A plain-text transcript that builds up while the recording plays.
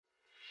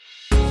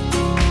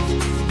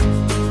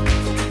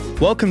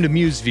Welcome to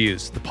Muse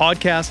Views, the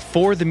podcast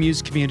for the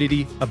Muse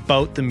community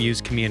about the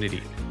Muse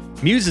community.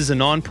 Muse is a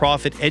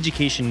nonprofit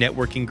education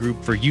networking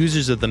group for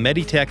users of the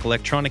Meditech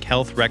electronic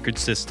health record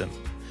system.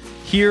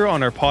 Here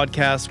on our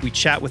podcast, we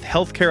chat with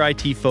healthcare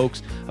IT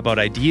folks about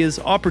ideas,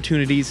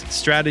 opportunities,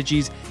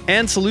 strategies,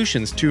 and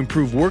solutions to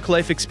improve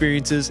work-life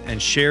experiences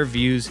and share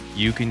views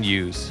you can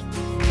use.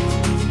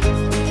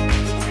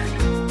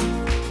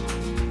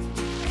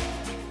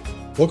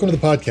 Welcome to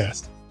the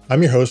podcast.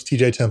 I'm your host,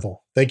 TJ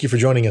Temple. Thank you for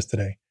joining us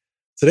today.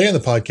 Today on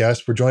the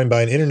podcast, we're joined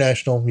by an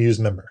international Muse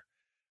member.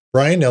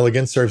 Brian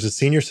Nelligan serves as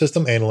Senior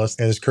System Analyst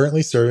and is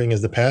currently serving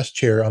as the past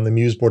chair on the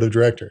Muse Board of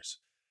Directors.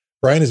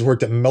 Brian has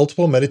worked at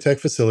multiple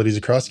Meditech facilities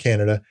across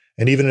Canada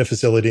and even a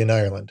facility in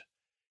Ireland.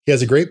 He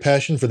has a great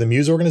passion for the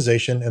Muse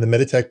organization and the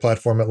Meditech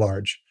platform at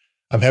large.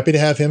 I'm happy to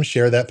have him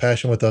share that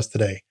passion with us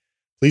today.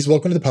 Please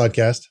welcome to the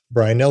podcast,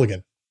 Brian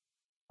Nelligan.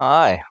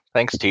 Hi,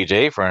 thanks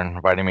TJ for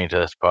inviting me to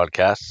this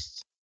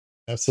podcast.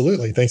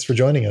 Absolutely. Thanks for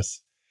joining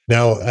us.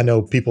 Now, I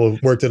know people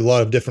have worked at a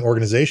lot of different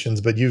organizations,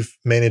 but you've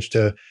managed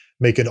to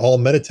make it all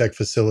Meditech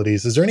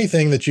facilities. Is there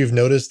anything that you've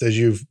noticed as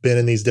you've been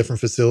in these different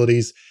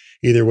facilities,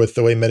 either with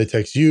the way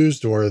Meditech's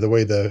used or the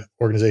way the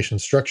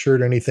organization's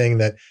structured, or anything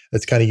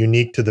that's kind of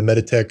unique to the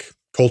Meditech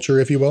culture,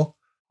 if you will?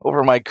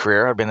 Over my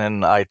career, I've been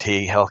in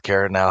IT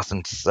healthcare now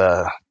since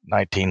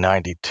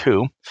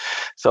 1992.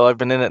 So I've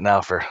been in it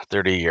now for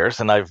 30 years,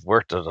 and I've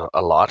worked at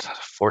a lot,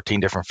 14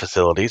 different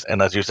facilities.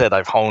 And as you said,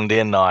 I've honed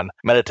in on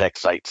Meditech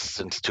sites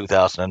since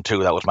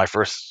 2002. That was my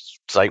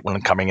first site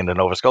when coming into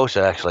Nova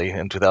Scotia, actually,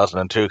 in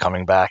 2002,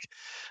 coming back.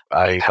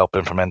 I helped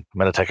implement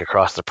Meditech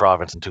across the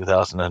province in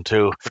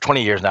 2002. For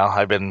 20 years now,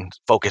 I've been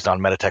focused on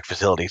Meditech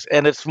facilities.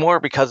 And it's more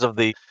because of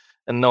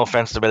and no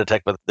offense to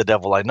Meditech, but the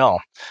devil I know.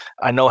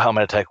 I know how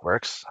Meditech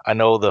works. I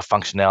know the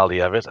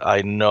functionality of it.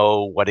 I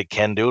know what it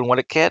can do and what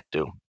it can't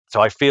do.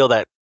 So I feel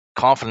that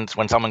confidence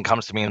when someone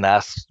comes to me and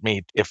asks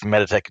me if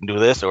Meditech can do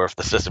this or if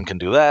the system can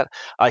do that,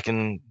 I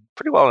can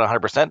pretty well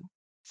 100%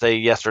 say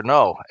yes or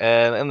no.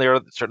 And there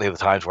are certainly the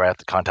times where I have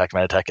to contact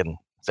Meditech and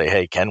say,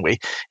 hey, can we?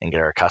 And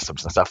get our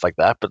customs and stuff like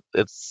that. But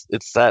it's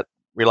that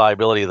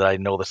reliability that I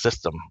know the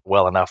system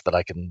well enough that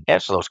I can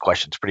answer those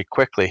questions pretty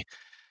quickly.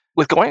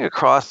 With going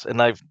across,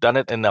 and I've done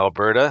it in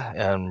Alberta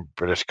and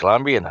British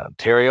Columbia and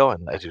Ontario,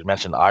 and as you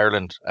mentioned,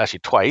 Ireland, actually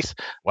twice,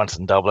 once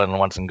in Dublin and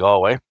once in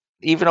Galway.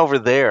 Even over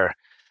there,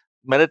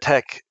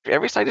 Meditech,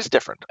 every site is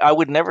different. I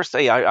would never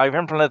say, I've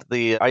implemented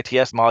the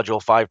ITS module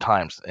 5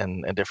 times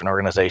in different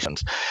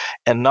organizations,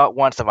 and not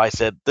once have I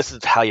said, this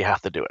is how you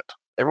have to do it.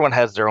 Everyone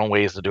has their own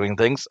ways of doing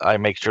things. I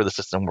make sure the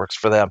system works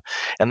for them.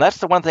 And that's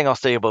the one thing I'll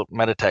say about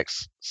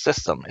Meditech's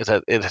system, is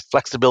that it has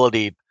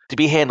flexibility to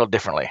be handled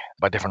differently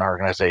by different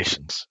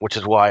organizations, which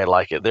is why I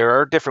like it. There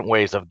are different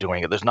ways of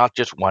doing it. There's not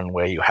just one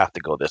way. You have to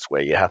go this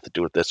way. You have to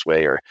do it this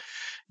way, or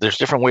there's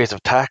different ways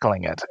of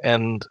tackling it.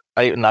 And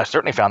I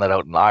certainly found that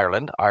out in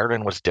Ireland.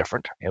 Ireland was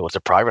different. It was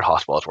a private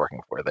hospital I was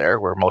working for there,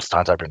 where most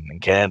times I've been in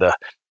Canada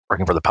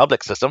working for the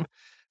public system.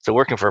 So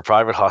working for a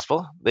private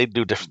hospital, they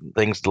do different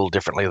things a little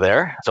differently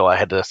there. So I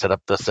had to set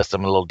up the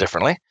system a little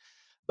differently.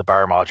 The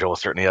bar module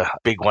was certainly a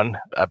big one,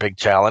 a big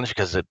challenge,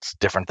 because it's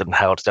different than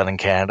how it's done in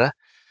Canada.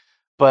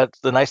 But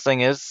the nice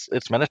thing is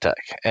it's Meditech,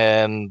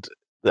 and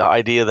the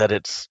idea that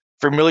it's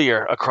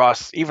familiar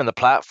across even the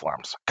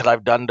platforms, because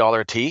I've done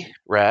 $T,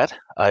 RAD,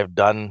 I've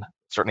done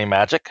certainly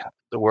Magic,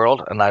 the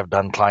world, and I've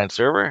done client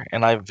server,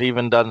 and I've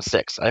even done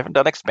 6. I haven't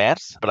done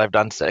Expanse, but I've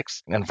done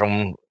 6. And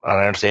from what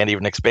I understand,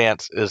 even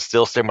Expanse is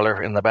still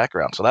similar in the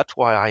background. So that's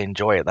why I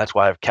enjoy it. That's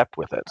why I've kept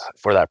with it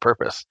for that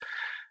purpose,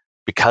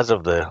 because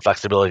of the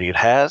flexibility it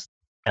has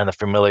and the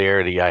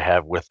familiarity I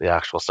have with the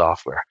actual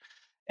software.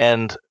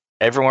 And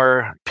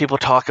everywhere people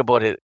talk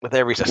about it with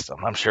every system.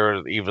 I'm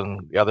sure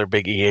even the other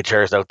big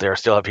EHRs out there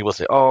still have people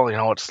say, oh,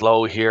 it's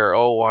slow here.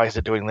 Oh, why is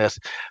it doing this?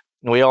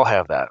 And we all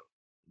have that.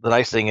 The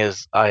nice thing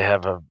is I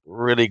have a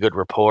really good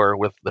rapport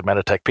with the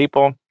Meditech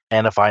people.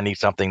 And if I need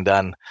something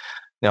done,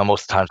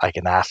 most of the times I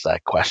can ask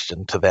that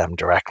question to them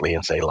directly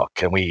and say, look,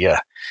 can we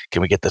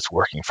get this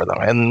working for them?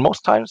 And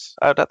most times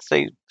I'd have to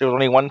say there was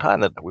only one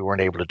time that we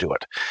weren't able to do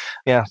it.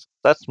 Yeah,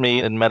 that's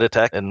me in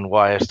Meditech and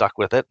why I stuck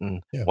with it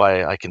and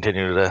why I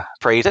continue to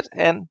praise it.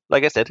 And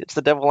like I said, it's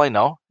the devil I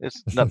know.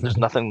 There's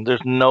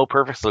no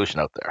perfect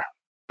solution out there.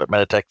 But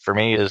Meditech for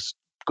me is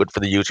good for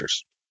the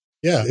users.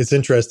 Yeah, it's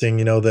interesting,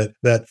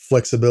 that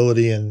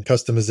flexibility and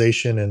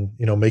customization and,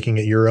 making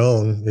it your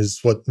own is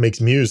what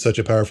makes Muse such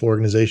a powerful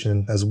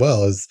organization, as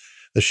well as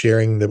the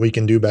sharing that we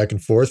can do back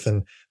and forth.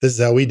 And this is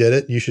how we did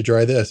it. You should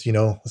try this.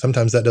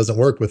 Sometimes that doesn't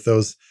work with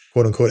those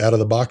quote unquote out of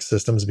the box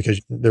systems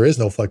because there is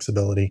no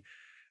flexibility.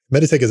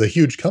 Meditech is a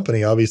huge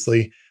company,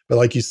 obviously, but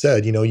like you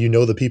said,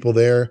 the people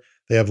there,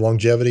 they have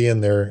longevity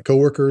in their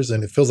coworkers,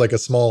 and it feels like a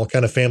small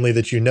kind of family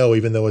that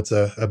even though it's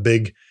a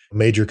big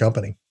major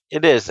company.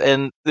 It is.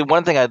 And the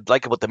one thing I'd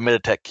like about the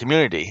Meditech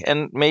community,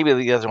 and maybe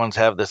the other ones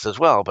have this as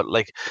well, but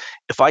like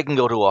if I can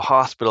go to a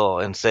hospital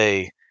and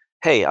say,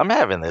 hey, I'm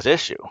having this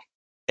issue,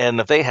 and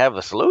if they have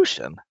a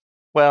solution,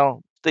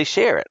 well, they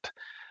share it.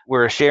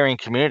 We're a sharing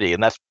community,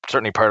 and that's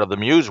certainly part of the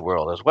Muse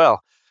world as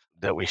well.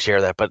 that we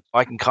share that, but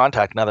I can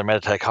contact another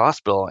Meditech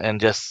hospital and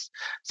just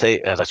say,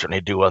 as I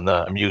certainly do on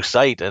the Muse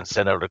site, and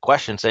send out a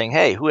question saying,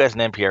 hey, who has an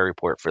NPR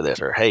report for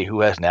this? Or hey,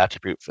 who has an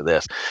attribute for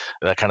this?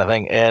 That kind of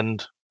thing.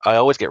 And I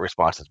always get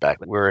responses back.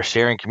 We're a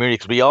sharing community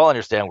because we all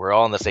understand we're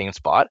all in the same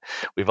spot.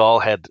 We've all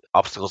had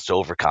obstacles to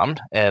overcome.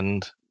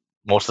 And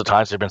most of the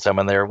times there's been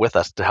someone there with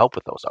us to help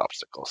with those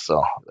obstacles.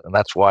 So and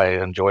that's why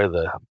I enjoy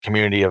the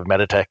community of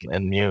Meditech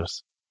and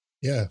Muse.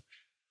 Yeah.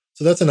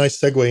 So that's a nice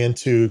segue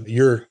into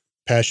your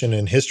passion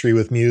and history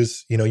with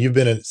Muse. You've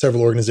been at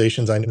several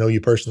organizations. I know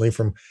you personally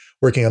from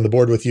working on the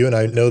board with you, and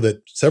I know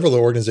that several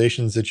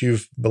organizations that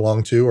you've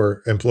belonged to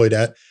or employed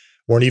at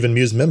weren't even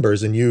Muse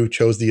members, and you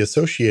chose the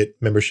associate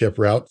membership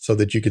route so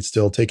that you could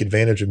still take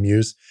advantage of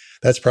Muse.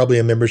 That's probably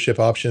a membership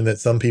option that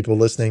some people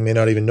listening may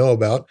not even know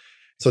about.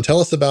 So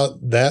tell us about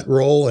that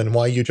role and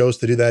why you chose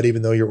to do that,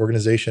 even though your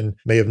organization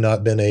may have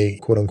not been a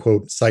quote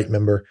unquote site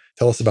member.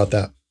 Tell us about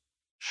that.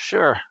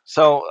 Sure.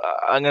 So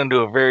I'm going to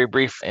do a very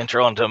brief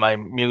intro into my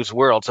Muse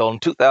world. So in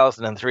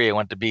 2003, I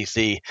went to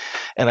BC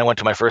and I went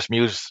to my first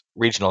Muse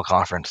regional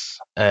conference.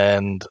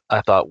 And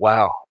I thought,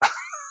 wow,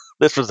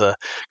 this was a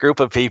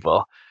group of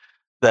people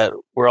that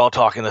were all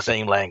talking the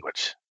same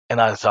language. And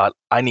I thought,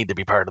 I need to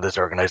be part of this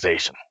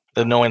organization.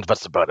 There's no ifs,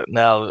 buts about it.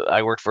 Now,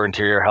 I worked for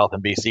Interior Health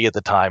in BC at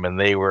the time, and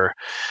they were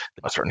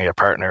certainly a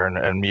partner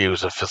and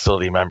Muse, a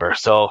facility member.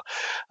 So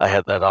I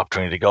had that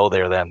opportunity to go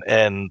there then.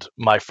 And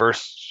my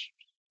first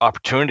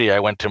opportunity, I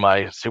went to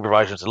my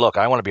supervisor and said, look,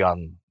 I want to be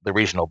on the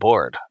regional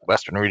board,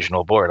 Western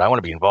Regional Board. I want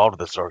to be involved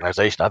with this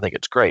organization. I think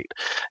it's great.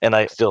 And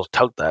I still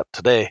tout that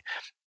today.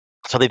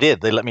 So they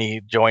did. They let me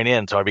join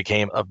in. So I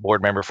became a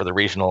board member for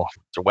the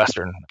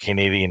Western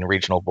Canadian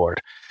Regional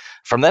Board.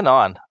 From then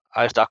on,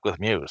 I stuck with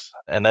Muse.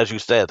 And as you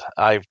said,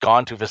 I've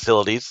gone to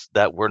facilities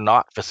that were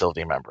not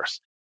facility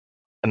members.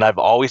 And I've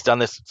always done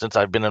this since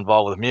I've been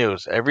involved with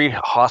Muse. Every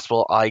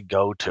hospital I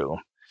go to,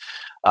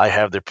 I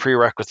have the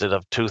prerequisite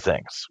of two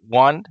things.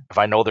 One, if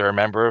I know they're a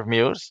member of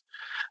Muse,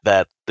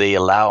 that they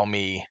allow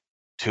me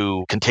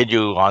to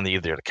continue on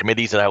either the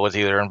committees that I was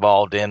either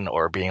involved in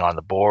or being on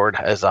the board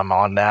as I'm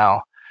on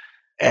now.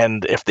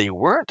 And if they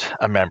weren't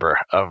a member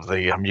of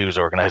the Muse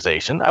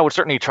organization, I would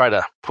certainly try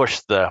to push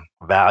the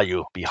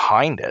value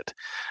behind it.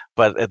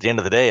 But at the end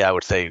of the day, I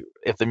would say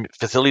if the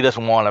facility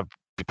doesn't want to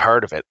be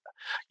part of it,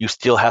 you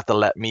still have to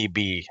let me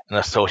be an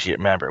associate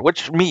member,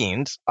 which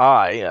means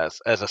I,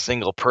 as a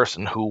single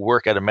person who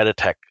work at a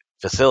Meditech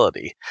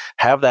facility,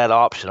 have that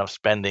option of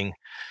spending,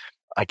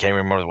 I can't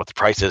remember what the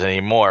price is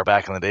anymore.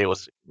 Back in the day, it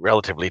was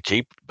relatively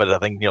cheap, but I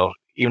think,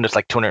 even just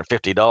like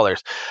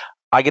 $250,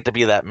 I get to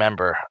be that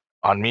member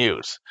on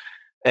Muse.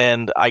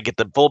 And I get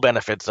the full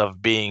benefits of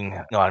being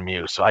on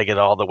Muse. So I get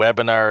all the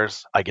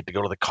webinars, I get to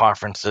go to the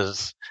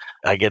conferences,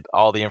 I get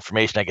all the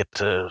information, I get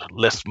to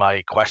list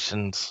my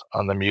questions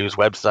on the Muse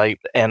website,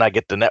 and I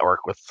get to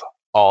network with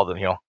all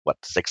the,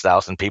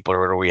 6,000 people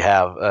or whatever we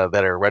have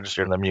that are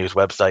registered on the Muse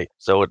website.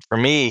 So for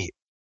me,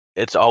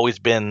 it's always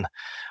been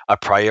a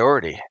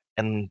priority.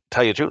 And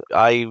tell you the truth,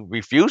 I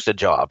refused a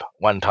job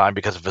one time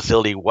because the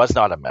facility was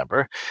not a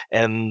member,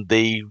 and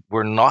they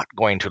were not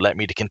going to let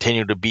me to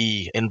continue to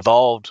be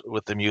involved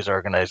with the Muse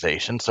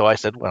organization. So I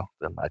said, well,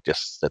 then I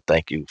just said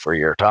thank you for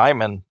your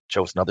time and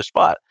chose another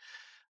spot.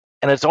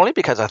 And it's only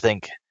because I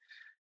think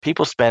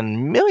people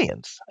spend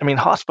millions. I mean,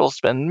 hospitals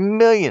spend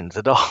millions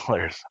of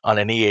dollars on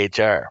an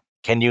EHR.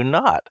 Can you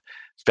not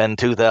spend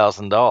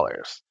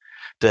 $2,000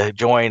 to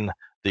join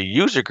the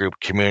user group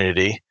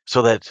community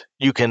so that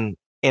you can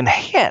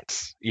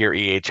enhance your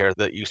EHR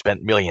that you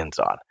spent millions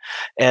on?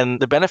 And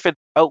the benefit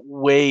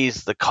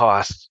outweighs the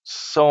cost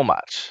so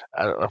much.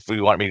 I don't know if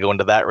we want me to go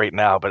into that right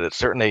now, but it's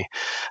certainly,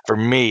 for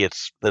me,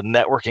 it's the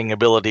networking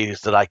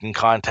abilities that I can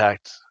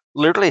contact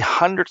literally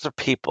hundreds of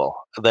people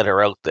that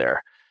are out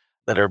there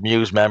that are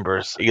Muse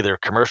members, either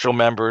commercial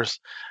members,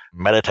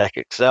 Meditech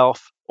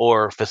itself,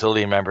 or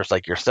facility members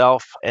like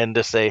yourself, and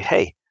to say,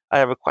 hey, I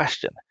have a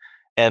question.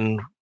 And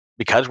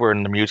because we're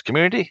in the Muse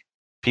community,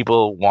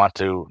 people want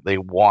to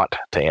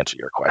answer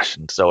your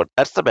question. So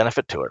that's the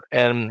benefit to it.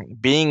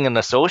 And being an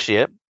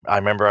associate, I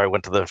remember I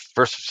went to the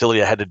first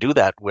facility I had to do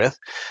that with.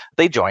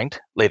 They joined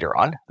later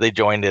on. They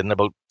joined in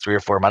about 3 or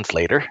 4 months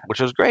later,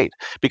 which was great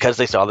because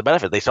they saw the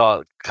benefit. They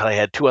saw I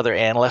had 2 other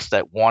analysts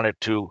that wanted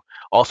to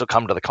also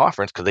come to the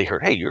conference because they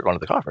heard, hey, you're going to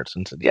the conference.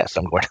 And said, yes,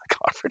 I'm going to the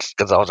conference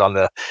because I was on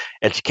the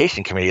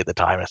education committee at the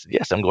time. I said,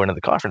 yes, I'm going to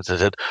the conference. I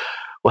said,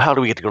 well, how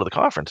do we get to go to the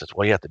conference? I said,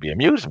 well, you have to be a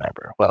Muse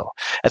member. Well,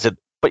 I said,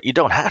 but you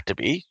don't have to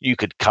be. You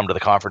could come to the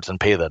conference and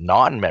pay the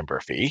non-member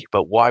fee.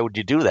 But why would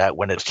you do that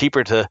when it's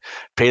cheaper to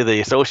pay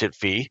the associate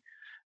fee,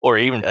 or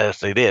even as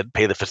they did,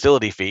 pay the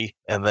facility fee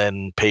and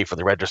then pay for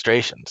the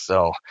registration?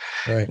 So,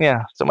 right. Yeah.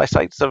 So my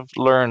sites have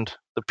learned,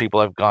 the people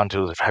I've gone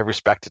to have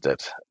respected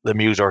it, the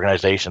Muse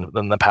organization,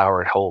 and the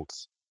power it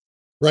holds.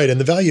 Right. And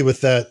the value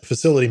with that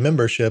facility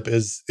membership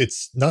is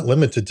it's not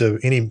limited to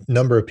any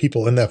number of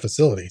people in that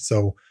facility.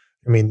 So,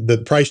 I mean, the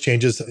price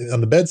changes on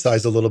the bed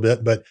size a little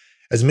bit, but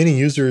as many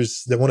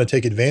users that want to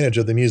take advantage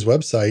of the Muse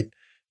website,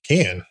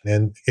 can.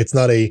 And it's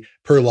not a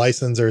per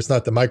license, or it's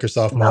not the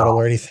Microsoft model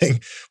or anything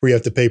where you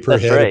have to pay per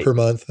That's head or right. per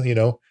month,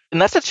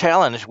 And that's a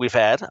challenge we've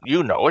had.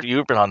 You know it.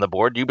 You've been on the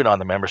board. You've been on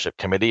the membership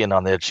committee and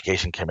on the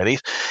education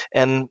committees.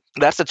 And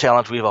that's the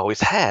challenge we've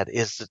always had,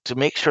 is to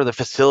make sure the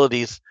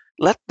facilities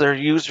let their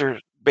user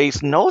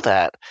base know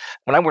that.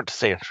 When I went to,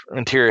 say,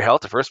 Interior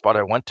Health, the first spot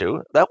I went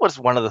to, that was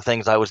one of the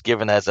things I was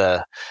given as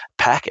a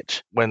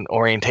package when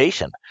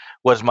orientation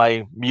was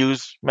my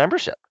Muse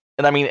membership.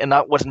 And I mean, and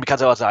that wasn't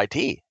because I was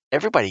IT.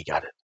 Everybody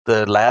got it.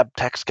 The lab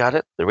techs got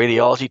it. The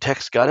radiology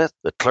techs got it.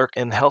 The clerk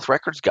in health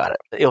records got it.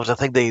 It was a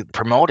thing they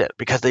promoted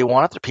because they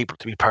wanted the people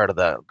to be part of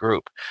the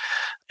group.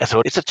 And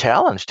so it's a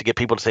challenge to get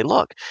people to say,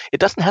 look,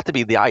 it doesn't have to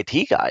be the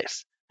IT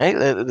guys. Right?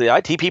 The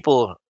IT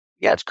people,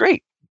 yeah, it's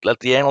great. Let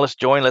the analyst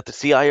join. Let the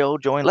CIO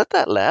join. Let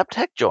that lab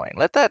tech join.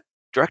 Let that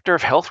director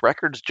of health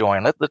records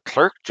join. Let the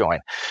clerk join.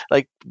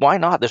 Like, why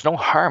not? There's no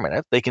harm in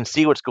it. They can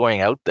see what's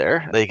going out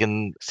there. They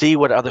can see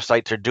what other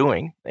sites are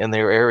doing in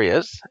their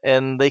areas,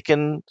 and they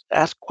can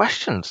ask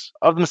questions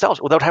of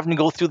themselves without having to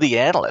go through the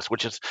analyst,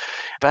 which is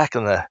back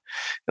in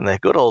the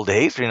good old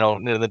days, in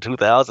the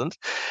 2000s.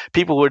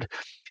 People would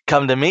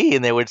come to me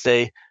and they would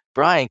say,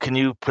 Brian, can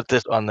you put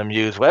this on the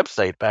Muse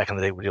website? Back in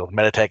the day,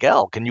 Meditech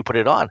L, can you put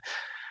it on?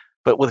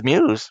 But with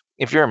Muse,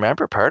 if you're a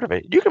member part of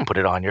it, you can put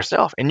it on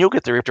yourself and you'll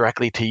get the rip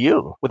directly to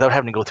you without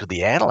having to go through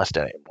the analyst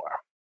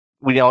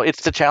anymore.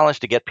 It's a challenge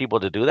to get people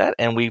to do that.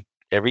 And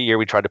every year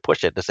we try to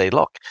push it to say,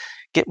 look,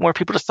 get more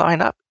people to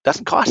sign up.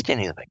 Doesn't cost you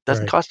anything.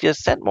 Doesn't cost you a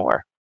cent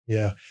more.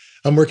 Yeah.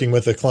 I'm working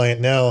with a client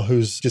now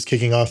who's just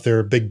kicking off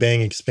their Big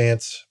Bang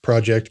Expanse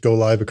project, go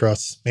live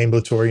across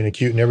ambulatory and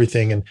acute and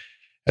everything. And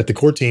at the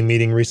core team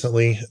meeting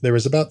recently, there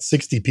was about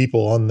 60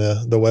 people on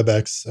the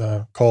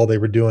WebEx call they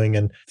were doing.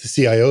 And the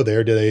CIO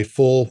there did a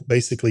full,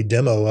 basically,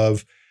 demo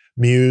of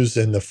Muse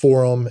and the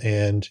forum,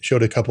 and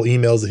showed a couple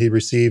emails that he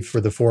received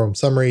for the forum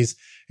summaries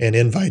and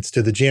invites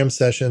to the jam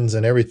sessions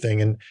and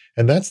everything. And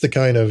that's the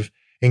kind of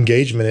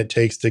engagement it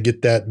takes to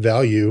get that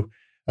value.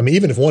 I mean,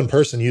 even if one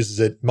person uses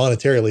it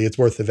monetarily, it's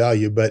worth the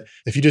value. But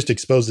if you just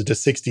expose it to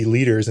 60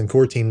 leaders and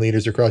core team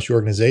leaders across your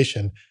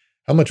organization,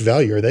 how much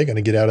value are they going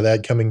to get out of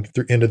that coming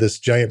through into this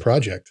giant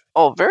project?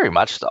 Oh, very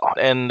much so.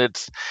 And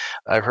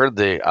I've heard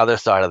the other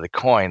side of the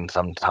coin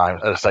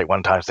sometimes, at a site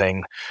one time,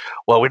 saying,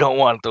 well, we don't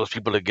want those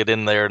people to get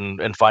in there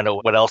and find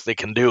out what else they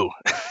can do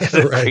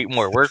to create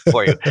more work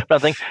for you. But I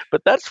think,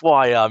 but that's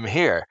why I'm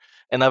here.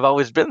 And I've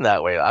always been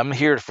that way. I'm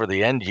here for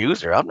the end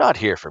user. I'm not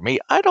here for me.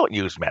 I don't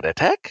use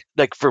Meditech.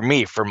 Like, for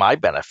me, for my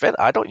benefit.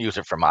 I don't use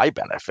it for my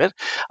benefit.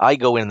 I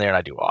go in there and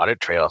I do audit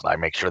trails, and I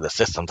make sure the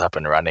system's up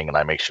and running, and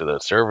I make sure the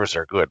servers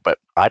are good. But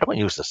I don't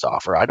use the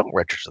software. I don't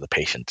register the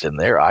patients in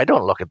there. I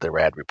don't look at the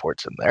RAD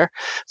reports in there.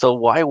 So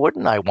why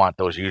wouldn't I want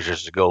those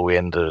users to go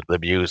into the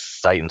Muse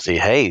site and say,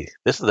 hey,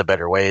 this is a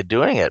better way of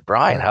doing it.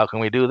 Brian, how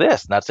can we do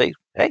this? And I'd say,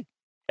 hey.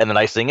 And the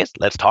nice thing is,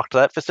 let's talk to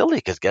that facility,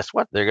 because guess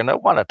what? They're going to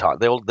want to talk.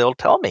 They'll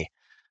tell me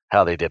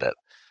how they did it,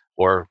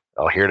 or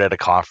I'll hear it at a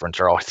conference,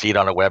 or I'll see it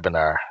on a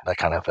webinar, that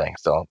kind of thing.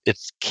 So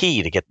it's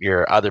key to get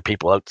your other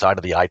people outside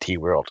of the IT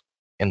world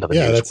into the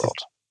Muse world.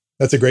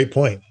 That's a great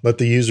point. Let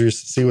the users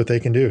see what they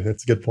can do.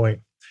 That's a good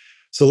point.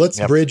 So let's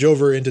bridge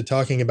over into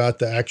talking about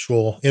the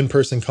actual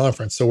in-person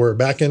conference. So we're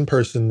back in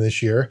person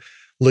this year.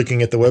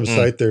 Looking at the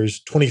website,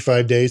 there's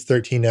 25 days,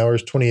 13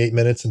 hours, 28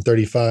 minutes, and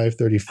 35,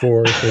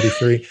 34,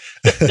 33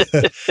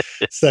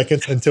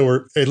 seconds until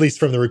we're, at least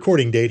from the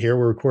recording date here,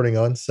 we're recording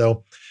on.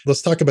 So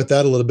let's talk about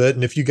that a little bit.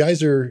 And if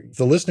the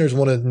listeners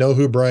want to know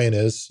who Brian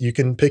is, you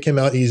can pick him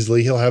out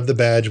easily. He'll have the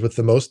badge with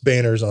the most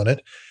banners on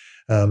it.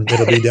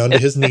 It'll be down to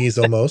his knees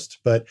almost,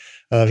 but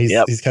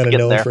he's kind of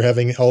known for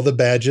having all the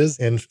badges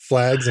and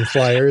flags and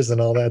flyers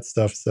and all that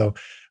stuff. So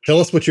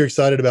tell us what you're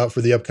excited about for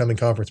the upcoming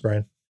conference,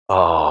 Brian.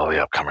 Oh,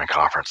 the upcoming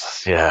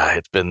conference. Yeah,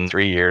 it's been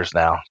 3 years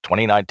now.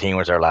 2019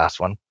 was our last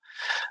one.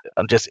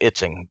 I'm just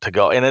itching to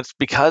go. And it's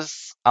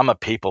because I'm a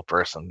people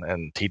person,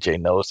 and TJ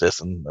knows this,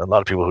 and a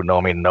lot of people who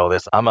know me know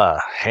this. I'm a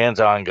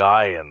hands-on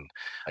guy, and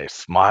I'm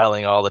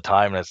smiling all the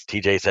time. And as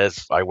TJ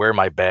says, I wear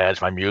my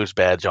badge, my Muse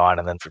badge on.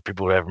 And then for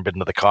people who haven't been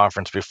to the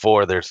conference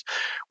before,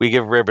 we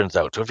give ribbons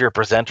out. So if you're a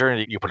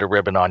presenter, you put a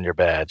ribbon on your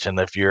badge. And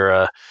if you're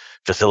a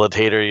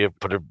facilitator, you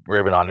put a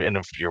ribbon on. And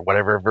if you're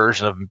whatever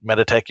version of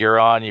Meditech you're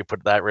on, you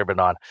put that ribbon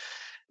on.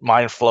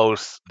 Mine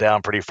flows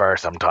down pretty far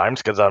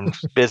sometimes because I'm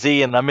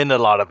busy and I'm into a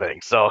lot of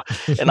things. So,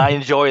 and I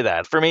enjoy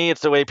that. For me,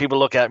 it's the way people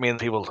look at me, and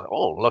people,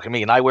 oh, look at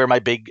me. And I wear my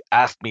big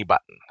Ask Me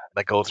button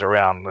that goes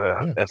around.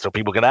 And so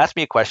people can ask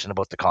me a question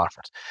about the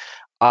conference.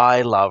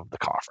 I love the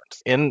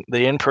conference.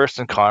 The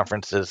in-person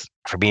conferences,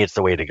 for me, it's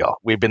the way to go.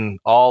 We've been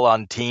all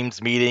on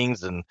Teams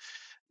meetings and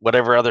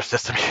whatever other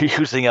system you're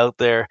using out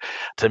there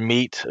to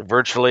meet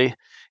virtually.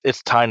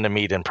 It's time to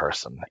meet in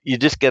person. You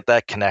just get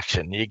that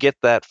connection. You get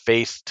that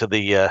face to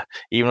the,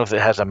 even if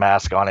it has a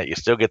mask on it, you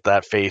still get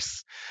that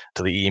face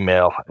to the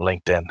email,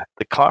 LinkedIn.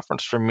 The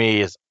conference for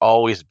me has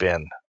always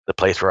been the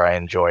place where I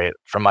enjoy it.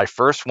 From my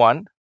first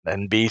one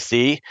in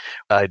BC,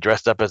 I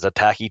dressed up as a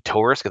tacky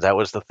tourist because that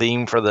was the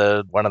theme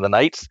for one of the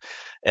nights.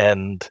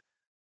 And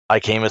I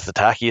came as the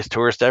tackiest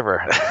tourist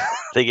ever.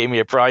 They gave me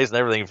a prize and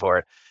everything for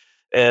it.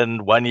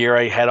 And one year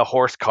I had a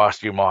horse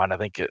costume on. I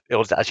think it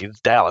was actually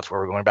Dallas where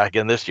we're going back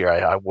in this year.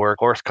 I wore a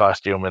horse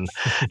costume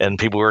and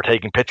people were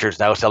taking pictures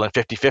now selling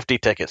 50-50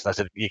 tickets. And I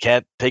said, you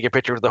can't take a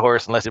picture with the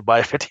horse unless you buy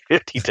a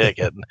 50-50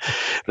 ticket. And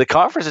the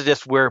conference is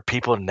just where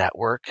people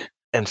network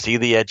and see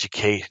the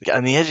education.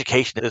 And the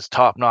education is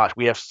top notch.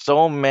 We have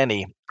so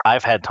many.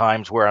 I've had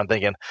times where I'm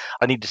thinking,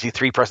 I need to see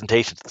 3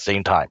 presentations at the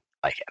same time.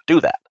 I can't do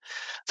that.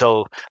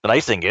 So the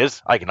nice thing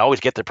is I can always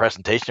get the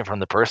presentation from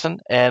the person,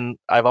 and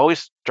I've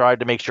always tried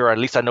to make sure at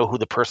least I know who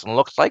the person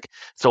looks like,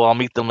 so I'll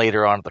meet them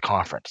later on at the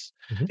conference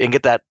and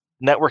get that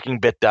networking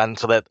bit done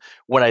so that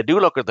when I do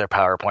look at their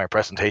PowerPoint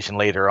presentation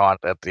later on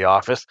at the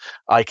office,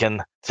 I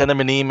can send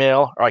them an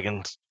email or I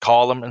can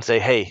call them and say,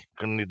 hey,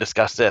 can we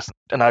discuss this?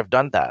 And I've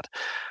done that.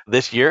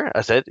 This year,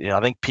 I said, I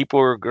think people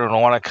are going to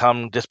want to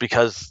come just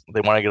because they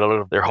want to get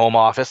out of their home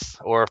office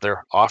or if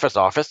their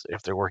office,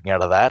 if they're working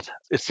out of that.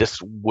 It's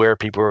just where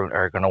people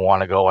are going to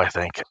want to go, I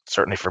think.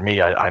 Certainly for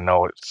me, I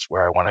know it's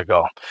where I want to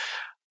go.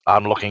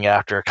 I'm looking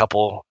after a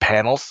couple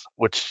panels,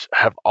 which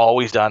have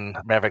always done.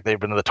 Matter of fact, they've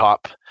been to the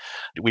top.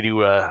 We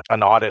do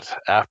an audit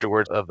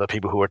afterwards of the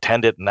people who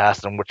attended and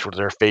ask them which were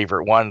their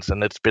favorite ones.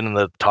 And it's been in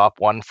the top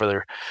one for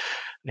their,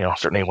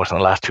 certainly it wasn't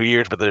the last 2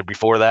 years, but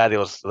before that, it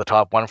was the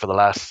top one for the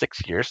last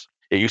 6 years.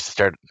 It used to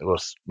start, it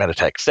was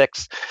Meditech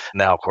 6.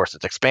 Now, of course,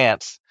 it's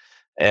Expanse.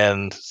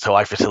 And so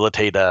I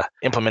facilitate a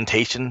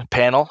implementation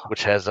panel,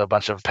 which has a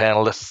bunch of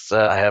panelists.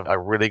 I have a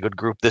really good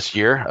group this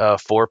year,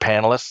 4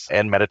 panelists,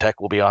 and Meditech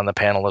will be on the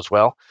panel as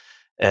well.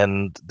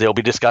 And they'll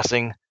be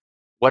discussing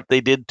what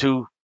they did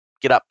to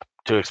get up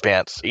to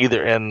Expanse.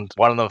 And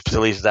one of the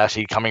facilities is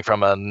actually coming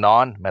from a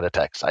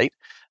non-Meditech site.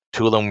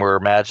 2 of them were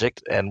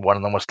Magic, and one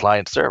of them was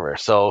client server.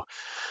 So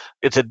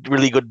it's a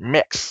really good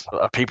mix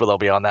of people that'll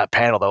be on that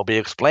panel that'll be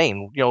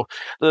explained,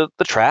 the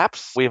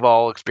traps we've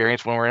all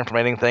experienced when we're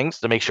implementing things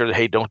to make sure that,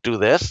 hey, don't do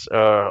this,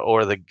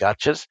 or the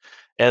gotchas,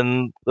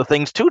 and the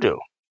things to do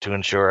to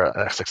ensure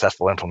a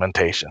successful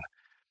implementation.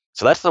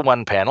 So that's the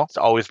one panel. It's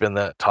always been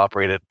the top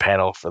rated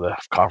panel for the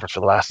conference for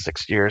the last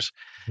 6 years.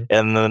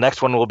 And the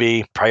next one will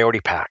be priority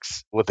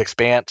packs. With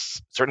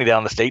Expanse, certainly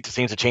down in the States, it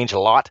seems to change a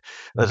lot.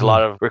 There's a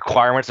lot of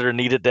requirements that are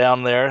needed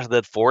down there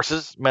that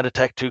forces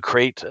Meditech to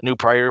create new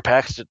priority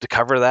packs to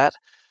cover that.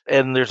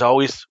 And there's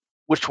always,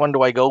 which one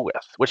do I go with?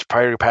 Which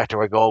priority pack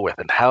do I go with?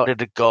 And how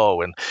did it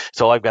go? And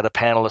so I've got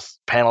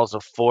panels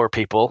of 4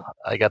 people.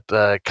 I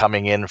got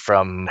coming in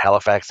from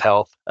Halifax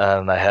Health,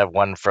 and I have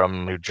one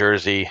from New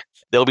Jersey.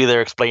 They'll be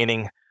there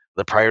explaining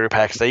the priority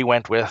packs they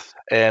went with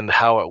and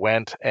how it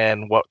went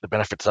and what the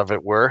benefits of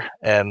it were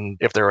and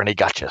if there were any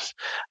gotchas.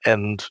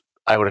 And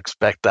I would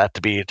expect that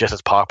to be just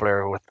as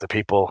popular with the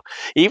people.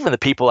 Even the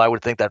people I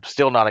would think that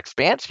still not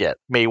Expanse yet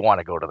may want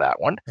to go to that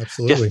one.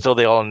 Absolutely. Just so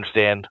they all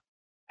understand,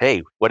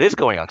 hey, what is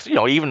going on?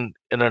 Because, even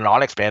in a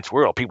non-Expanse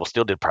world, people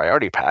still did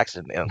priority packs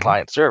in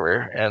client server.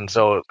 And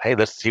so, hey,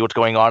 let's see what's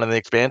going on in the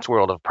Expanse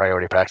world of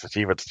priority packs to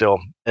see if it's still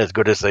as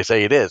good as they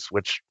say it is,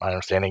 which my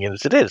understanding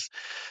is it is.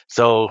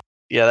 So,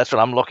 yeah, that's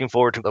what I'm looking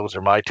forward to. Those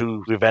are my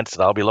 2 events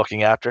that I'll be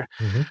looking after.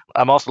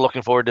 I'm also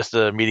looking forward just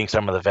to meeting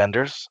some of the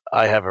vendors.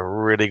 I have a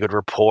really good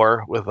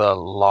rapport with a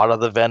lot of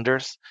the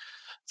vendors.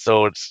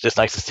 So it's just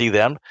nice to see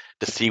them,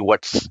 to see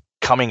what's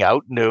coming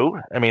out new.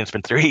 I mean, it's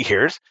been 3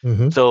 years.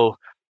 So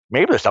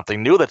maybe there's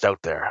something new that's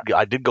out there.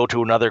 I did go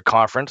to another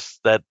conference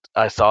that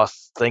I saw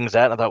things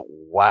at, and I thought,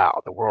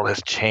 wow, the world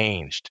has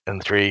changed in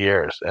 3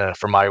 years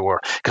for my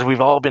work. Because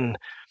we've all been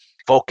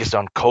focused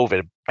on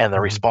COVID and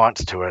the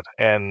response to it,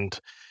 and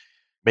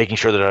making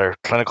sure that our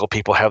clinical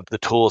people have the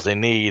tools they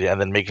need,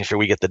 and then making sure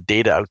we get the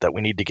data out that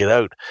we need to get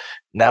out.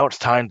 Now it's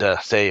time to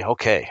say,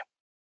 okay,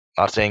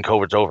 not saying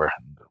COVID's over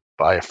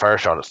by a far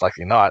shot, it's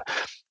likely not,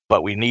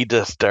 but we need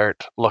to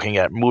start looking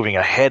at moving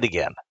ahead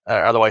again.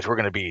 Otherwise, we're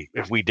going to be,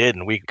 if we did,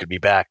 and we could be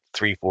back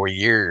 3-4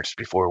 years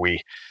before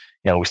we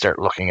start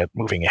looking at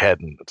moving ahead.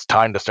 And it's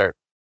time to start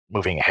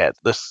moving ahead.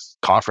 This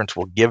conference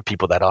will give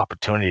people that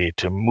opportunity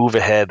to move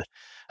ahead,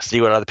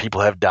 see what other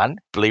people have done.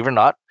 Believe it or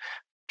not,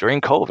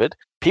 during COVID,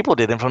 people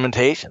did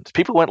implementations.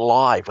 People went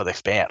live with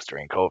Expanse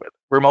during COVID,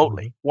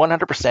 remotely,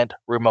 100%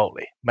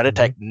 remotely.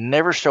 Meditech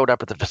never showed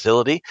up at the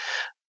facility.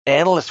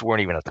 Analysts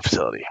weren't even at the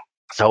facility.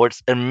 So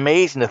it's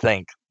amazing to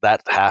think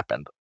that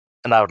happened.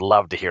 And I would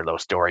love to hear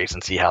those stories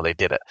and see how they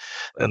did it.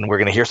 And we're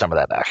going to hear some of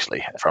that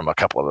actually from a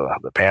couple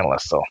of the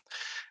panelists. So,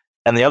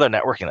 and the other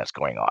networking that's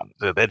going on,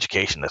 the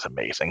education is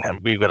amazing. And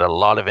we've got a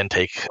lot of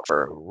intake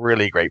for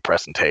really great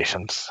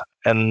presentations.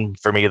 And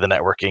for me, the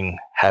networking,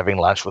 having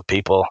lunch with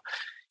people,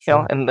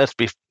 and let's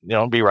be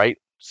right,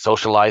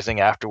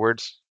 socializing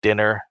afterwards,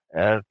 dinner,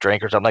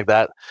 drink or something like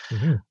that.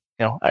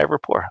 I have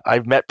rapport.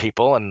 I've met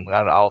people, and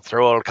I'll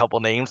throw out a couple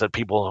names that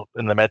people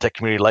in the medtech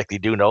community likely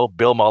do know.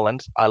 Bill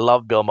Mullins. I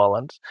love Bill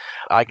Mullins.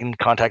 I can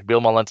contact Bill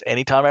Mullins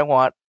anytime I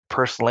want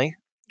personally,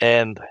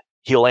 and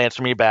he'll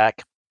answer me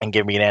back and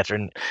give me an answer.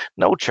 And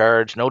no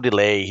charge, no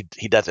delay.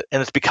 He does it.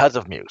 And it's because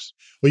of Muse.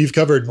 Well, you've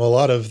covered a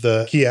lot of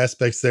the key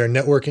aspects there: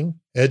 networking,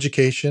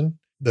 education,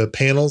 The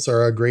panels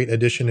are a great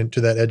addition into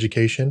that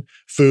education.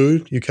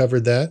 Food, you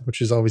covered that,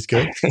 which is always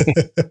good.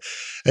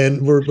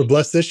 And we're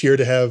blessed this year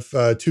to have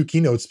two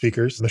keynote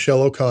speakers,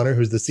 Michelle O'Connor,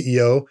 who's the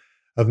CEO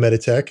of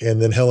Meditech,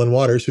 and then Helen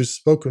Waters, who's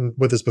spoken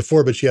with us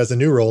before, but she has a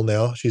new role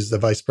now. She's the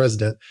vice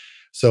president.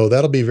 So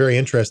that'll be very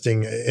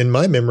interesting. In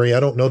my memory, I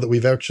don't know that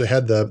we've actually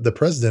had the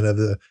president of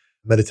the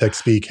Meditech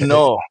speak.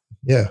 No.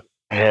 Yeah.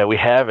 Yeah, we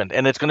haven't.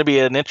 And it's going to be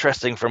an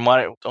interesting,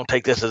 don't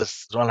take this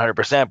as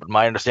 100%, but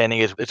my understanding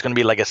is it's going to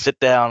be like a sit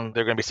down.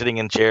 They're going to be sitting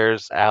in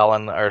chairs.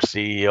 Alan, our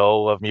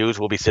CEO of Muse,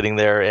 will be sitting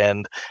there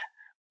and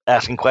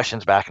asking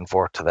questions back and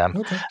forth to them.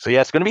 Okay. So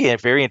yeah, it's going to be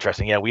very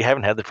interesting. Yeah, we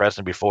haven't had the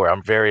president before.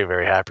 I'm very,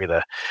 very happy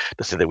to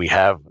see that we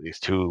have these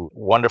two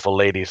wonderful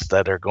ladies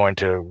that are going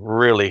to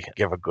really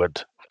give a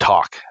good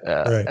talk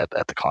Right.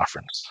 at the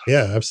conference.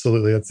 Yeah,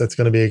 absolutely. That's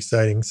going to be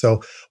exciting.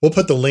 So we'll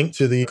put the link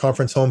to the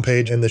conference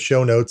homepage in the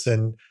show notes,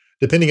 and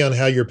depending on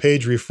how your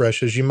page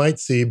refreshes, you might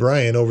see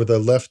Brian over the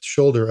left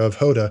shoulder of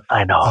Hoda.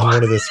 I know. On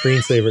one of the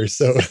screensavers.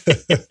 So,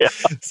 Yeah.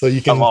 so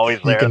you can. I'm always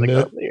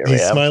there.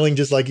 He's smiling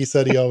just like he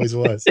said he always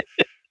was.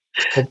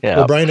 Yeah.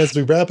 Well, Brian, as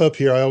we wrap up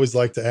here, I always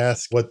like to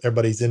ask what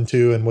everybody's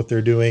into and what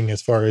they're doing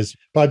as far as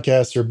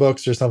podcasts or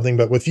books or something.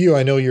 But with you,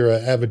 I know you're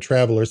an avid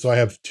traveler, so I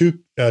have two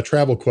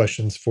travel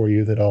questions for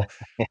you that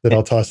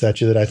I'll toss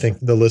at you that I think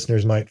the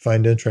listeners might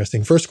find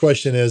interesting. First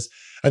question is,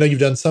 I know you've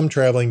done some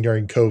traveling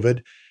during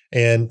COVID,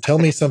 and tell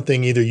me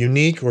something either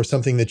unique or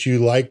something that you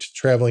liked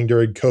traveling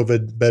during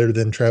COVID better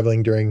than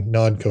traveling during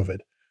non-COVID.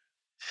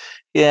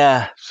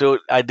 Yeah, so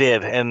I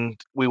did, and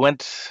we were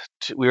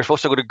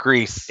supposed to go to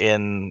Greece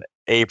in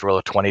April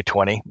of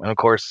 2020, and of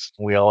course,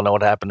 we all know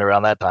what happened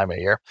around that time of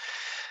year,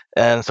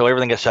 and so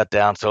everything got shut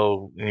down.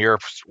 So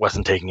Europe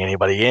wasn't taking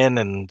anybody in,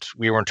 and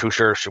we weren't too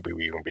sure should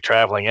we even be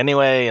traveling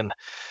anyway. And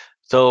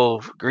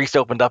so Greece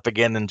opened up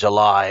again in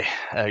July,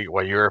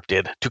 Europe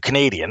did, to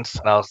Canadians.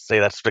 And I'll say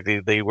that's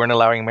strictly, they weren't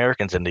allowing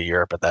Americans into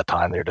Europe at that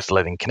time. They were just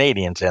letting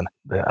Canadians in.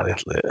 I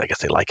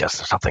guess they like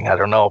us or something. I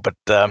don't know. But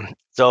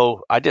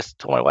so I just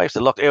told my wife, I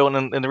said, look,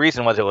 and the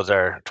reason was it was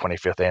our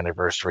 25th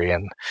anniversary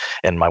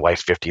and my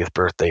wife's 50th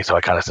birthday. So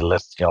I kind of said,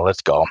 let's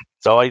go.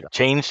 So I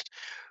changed.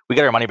 We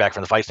got our money back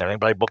from the flights and everything,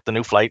 but I booked the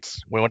new flights.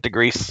 We went to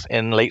Greece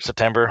in late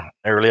September,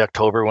 early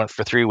October, went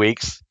for 3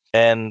 weeks,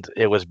 and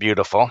it was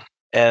beautiful.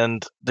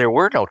 And there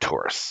were no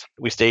tourists.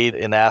 We stayed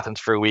in Athens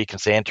for a week and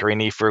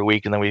Santorini for a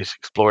week, and then we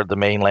explored the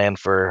mainland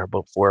for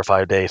about 4 or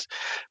 5 days.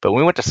 But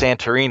when we went to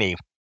Santorini,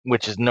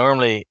 which is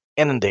normally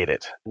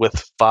inundated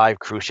with 5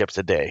 cruise ships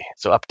a day,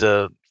 so up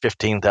to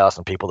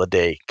 15,000 people a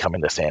day come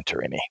into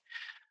Santorini,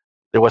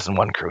 there wasn't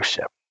one cruise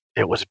ship.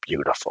 It was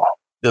beautiful.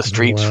 The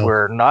streets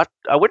were not,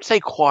 I wouldn't say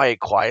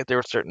quiet. There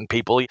were certain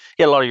people. You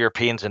had a lot of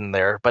Europeans in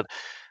there, but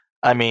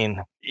I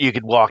mean, you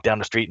could walk down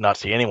the street and not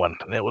see anyone.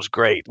 And it was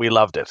great. We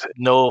loved it.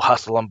 No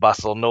hustle and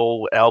bustle,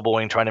 no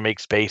elbowing, trying to make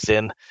space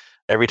in.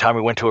 Every time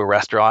we went to a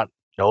restaurant,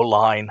 no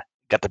line,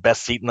 got the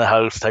best seat in the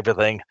house type of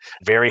thing.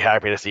 Very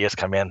happy to see us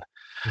come in.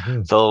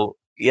 Mm-hmm. So,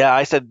 yeah,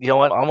 I said, you know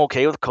what, I'm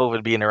okay with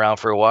COVID being around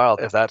for a while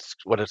if that's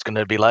what it's going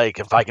to be like.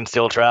 If I can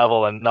still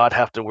travel and not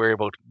have to worry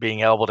about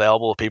being elbow to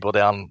elbow with people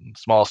down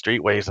small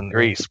streetways in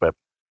Greece.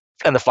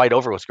 And the flight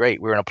over was great.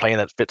 We were in a plane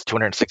that fits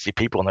 260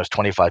 people, and there's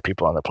 25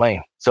 people on the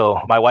plane. So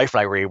my wife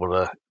and I were able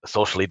to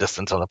socially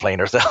distance on the plane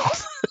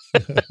ourselves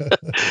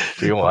if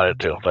we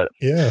wanted to. But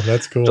yeah,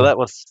 that's cool. So that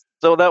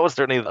was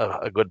certainly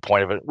a good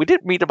point of it. We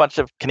did meet a bunch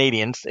of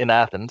Canadians in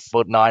Athens,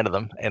 about 9 of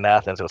them in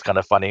Athens. It was kind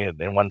of funny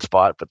in one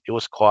spot, but it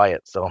was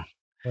quiet. So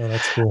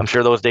that's cool. I'm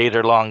sure those days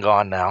are long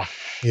gone now.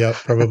 Yeah,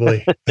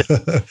 probably.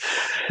 Well,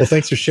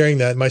 thanks for sharing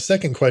that. My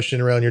second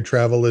question around your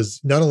travel is,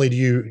 not only do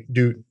you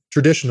do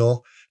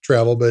traditional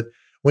travel, but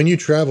when you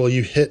travel,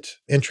 you hit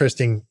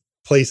interesting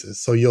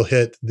places. So you'll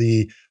hit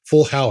the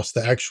Full House,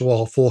 the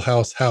actual Full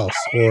House,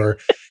 or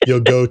you'll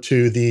go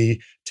to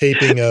the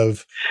taping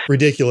of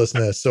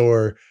Ridiculousness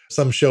or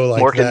some show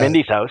like Mork that. And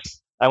Mindy's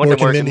house. I went to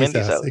Mork and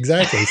Mindy's house.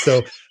 Exactly.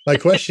 So my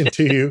question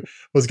to you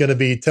was going to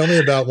be, tell me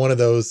about one of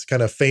those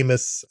kind of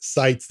famous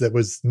sites that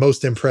was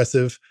most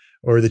impressive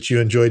or that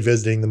you enjoyed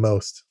visiting the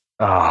most.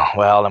 Oh,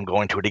 well, I'm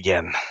going to it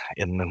again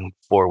in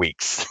 4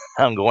 weeks.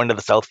 I'm going to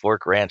the South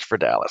Fork Ranch for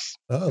Dallas.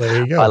 Oh, there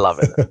you go. I love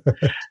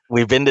it.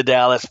 We've been to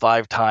Dallas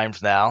 5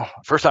 times now.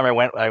 First time I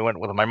went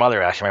with my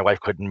mother, actually. My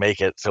wife couldn't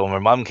make it. So my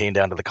mom came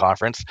down to the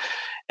conference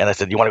and I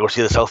said, you want to go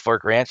see the South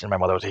Fork Ranch? And my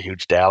mother was a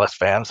huge Dallas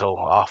fan. So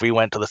off we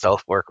went to the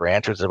South Fork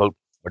Ranch, which is about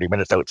 40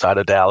 minutes outside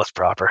of Dallas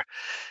proper.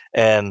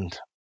 And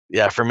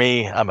yeah, for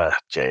me, I'm a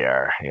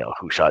JR,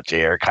 who shot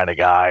JR kind of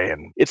guy.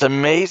 And it's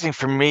amazing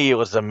for me. It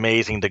was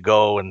amazing to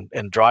go and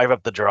drive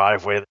up the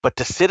driveway, but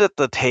to sit at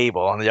the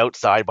table on the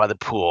outside by the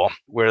pool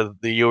where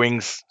the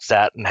Ewings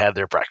sat and had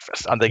their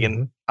breakfast. I'm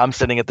thinking, I'm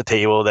sitting at the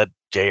table that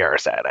JR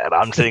sat at.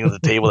 I'm sitting at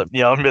the table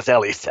that, Miss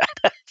Ellie sat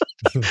at.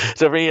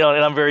 So for me, and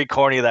I'm very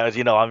corny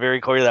I'm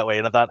very corny that way.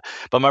 And I thought,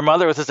 but my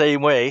mother was the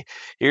same way.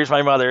 Here's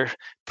my mother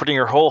putting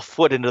her whole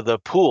foot into the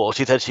pool.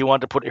 She said she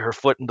wanted to put her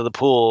foot into the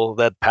pool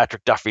that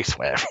Patrick Duffy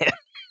swam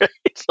in.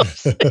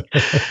 So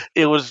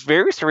it was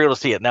very surreal to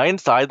see it. Now,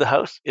 inside the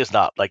house is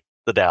not like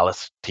the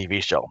Dallas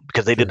TV show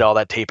because they did all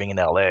that taping in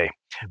LA.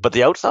 But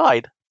the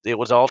outside, it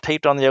was all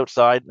taped on the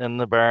outside and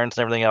the barns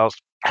and everything else.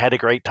 I had a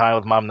great time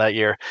with Mom that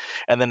year.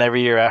 And then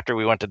every year after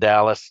we went to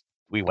Dallas,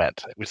 we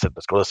said,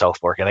 let's go to South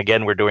Fork. And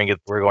again, we're going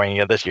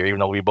again this year, even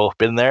though we've both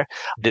been there.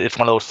 It's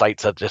one of those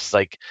sites that just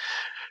like,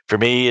 for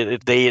me, the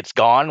day it's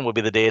gone will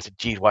be the day it's,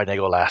 geez, why didn't I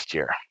go last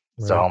year?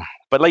 Right. So,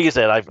 but like you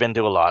said, I've been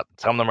to a lot.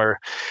 Some of them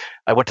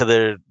I went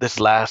to this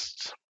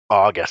last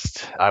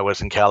August, I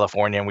was in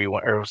California, and it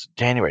was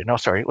January. No,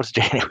 sorry, it was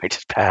January,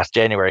 just past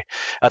January.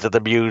 I was at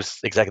the Muse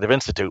Executive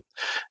Institute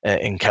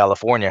in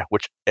California,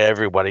 which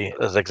everybody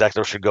as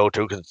executive should go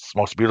to because it's the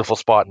most beautiful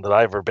spot that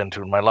I've ever been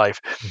to in my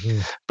life. Mm-hmm.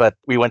 But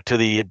we went to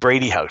the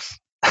Brady House.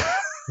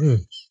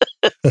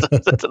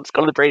 Let's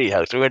go to the Brady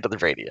House. We went to the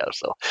Brady House.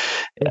 So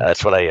yeah,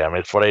 that's what I am.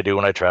 It's what I do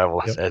when I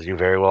travel, as you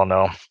very well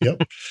know.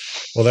 Yep.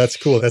 Well, that's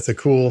cool. That's a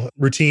cool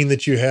routine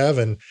that you have.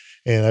 And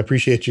I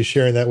appreciate you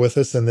sharing that with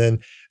us. And then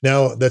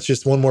now that's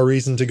just one more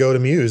reason to go to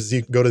Muse.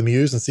 You can go to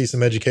Muse and see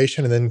some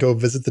education and then go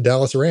visit the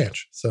Dallas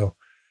Ranch. So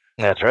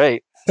that's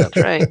right. That's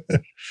right.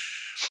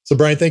 So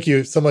Brian, thank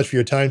you so much for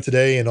your time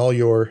today and all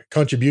your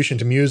contribution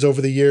to Muse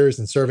over the years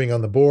and serving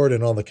on the board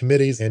and all the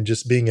committees and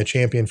just being a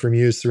champion for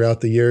Muse throughout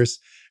the years.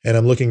 And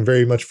I'm looking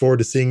very much forward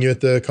to seeing you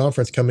at the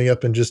conference coming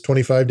up in just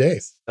 25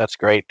 days. That's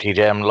great,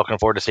 TJ. I'm looking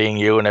forward to seeing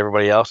you and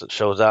everybody else that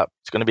shows up.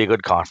 It's going to be a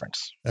good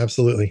conference.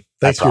 Absolutely.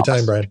 Thanks for your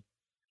time, Brian.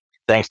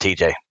 Thanks,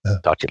 TJ.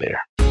 Talk to you later.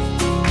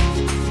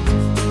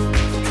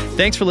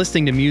 Thanks for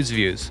listening to Muse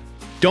Views.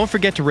 Don't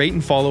forget to rate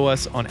and follow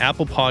us on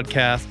Apple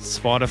Podcasts,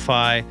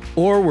 Spotify,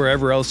 or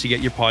wherever else you get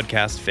your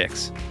podcast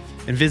fix.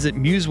 And visit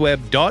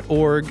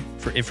museweb.org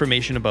for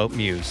information about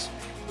Muse.